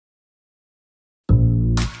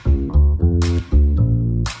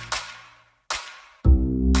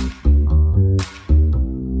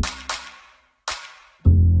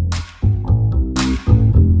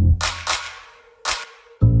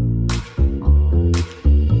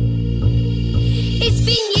It's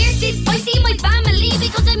been years since I see my family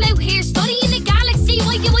because I'm out here studying the galaxy.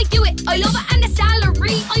 Why do I do it? I love it and the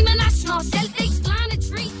salary. I'm an astronaut,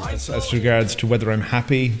 self-explanatory. As regards to whether I'm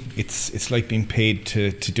happy, it's like being paid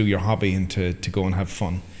to do your hobby and to go and have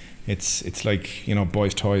fun. It's like, you know,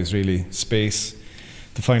 boys' toys really. Space,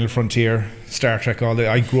 the final frontier, Star Trek, all that.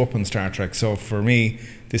 I grew up on Star Trek, so for me,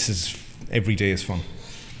 this is, every day is fun.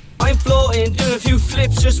 I'm floating, doing a few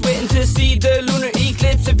flips, just waiting to see the lunar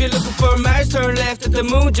eclipse. If you're looking for Mars, turn left at the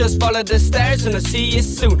moon, just follow the stars and I'll see you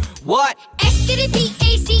soon. What? S to the B,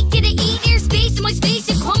 A, C to the E, there's space in my space,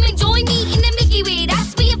 so come and join me in the Milky Way.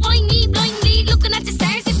 That's where you find me blindly, looking at the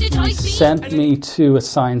stars if you choice me. Sent me to a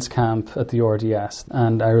science camp at the RDS,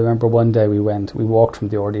 and I remember one day we walked from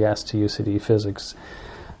the RDS to UCD Physics,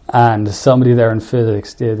 and somebody there in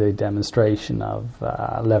physics did a demonstration of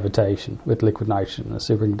levitation with liquid nitrogen, a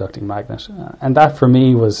superconducting magnet. And that for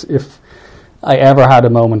me was, if I ever had a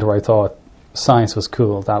moment where I thought science was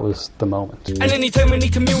cool, that was the moment. And anytime I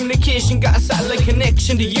need communication, got a satellite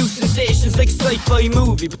connection to use sensations like a sci-fi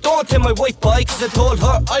movie. But don't tell my wife bye, cause I told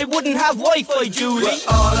her I wouldn't have Wi-Fi, Julie. We're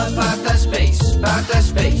all about that space,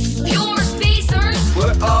 Pure spacers.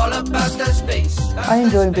 We're all about that space. I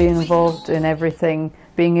enjoy being involved in everything,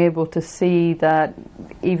 being able to see that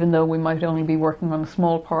even though we might only be working on a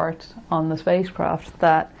small part on the spacecraft,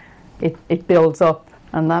 that it builds up,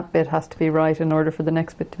 and that bit has to be right in order for the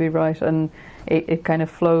next bit to be right, and it kind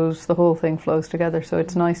of flows, the whole thing flows together, so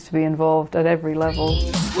it's nice to be involved at every level.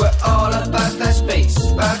 We're all about that space,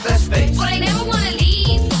 But I never want to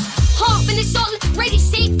leave. Hop in the shuttle, ready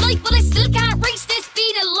to take flight, but I still can't race the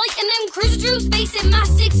speed of light, and I'm cruising through space in my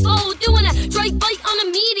 6-fold, doing a drive-by on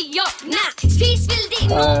a meteor. Nah, space filled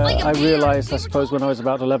in. I realised, I suppose, when I was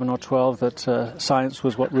about 11 or 12 that science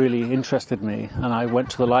was what really interested me, and I went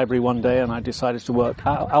to the library one day and I decided to work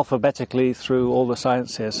alphabetically through all the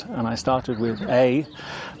sciences, and I started with A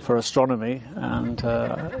for astronomy, and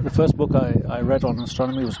the first book I read on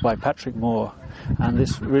astronomy was by Patrick Moore, and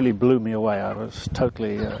this really blew me away. I was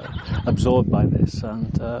totally absorbed by this,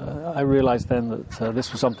 and I realised then that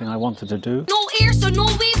this was something I wanted to do. No air, so no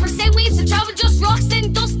wave for sound waves to travel, just rocks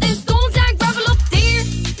and dust and stones and gravel up there.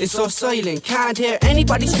 It's so silent, can't hear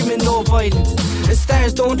anybody screaming, no violence. The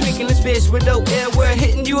stars don't twinkle in space without air. We're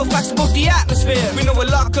hitting you with facts about the atmosphere. We know a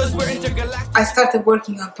lot cause we're intergalactic. I started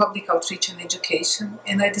working on public outreach and education,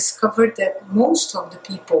 and I discovered that most of the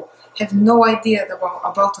people have no idea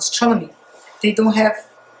about astronomy. They don't have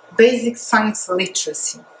basic science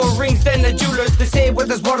literacy. More rings than the jewelers, they say where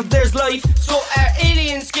there's water there's life. So are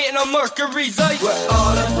aliens skating on Mercury's ice. We're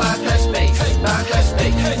all about that space,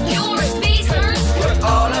 Pure spacers. We're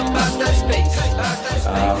all about that space,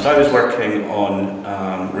 So I was working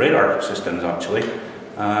on radar systems actually,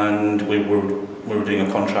 and we were doing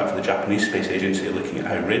a contract for the Japanese Space Agency looking at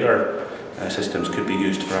how radar systems could be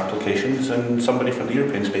used for applications, and somebody from the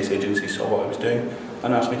European Space Agency saw what I was doing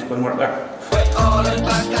and asked me to go and work there. We're all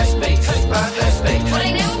about that space, But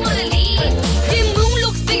I never want to leave. The moon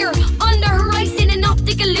looks bigger on the horizon, an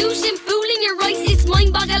optic illusion, fooling your eyes, it's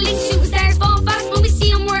mind-boggling. Shooting stars fall fast when we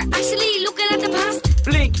see them, we're actually looking at the past.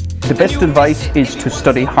 Blink. The best advice is to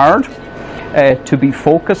study hard, to be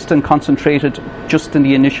focused and concentrated just in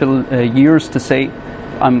the initial years, to say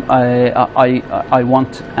I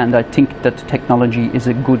want and I think that technology is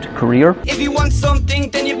a good career. If you want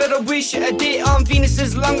something, then you better wish it. A day on Venus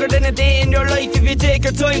is longer than a day in your life. If you take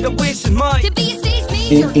your time, the wish is mine. To be a space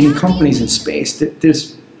major. In companies in space,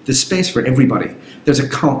 there's space for everybody. There's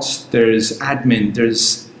accounts, there's admin,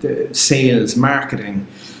 there's sales, marketing.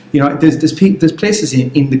 You know, there's places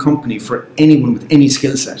in the company for anyone with any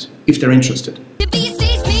skill set if they're interested. To be a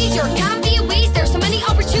space major can't be a waster. So many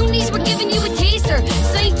opportunities, we're giving you a taster.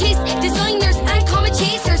 Scientists, designers, and comet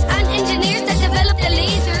chasers, and engineers that develop the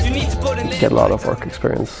lasers. You need to put in Get a lot of work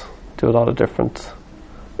experience, do a lot of different,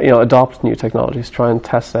 adopt new technologies, try and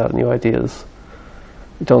test out new ideas.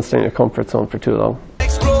 Don't stay in your comfort zone for too long.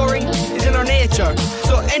 Exploring is in our nature,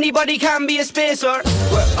 so anybody can be a spacer.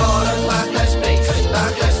 We're all about that space,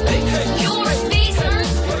 Pure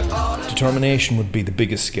spacers. Determination would be the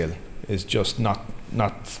biggest skill, is just not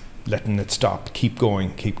letting it stop. Keep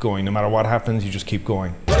going, no matter what happens, you just keep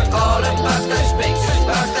going. We're all about that space,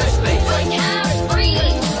 I can't breathe.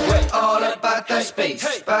 We're all about that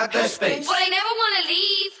space, But I never want to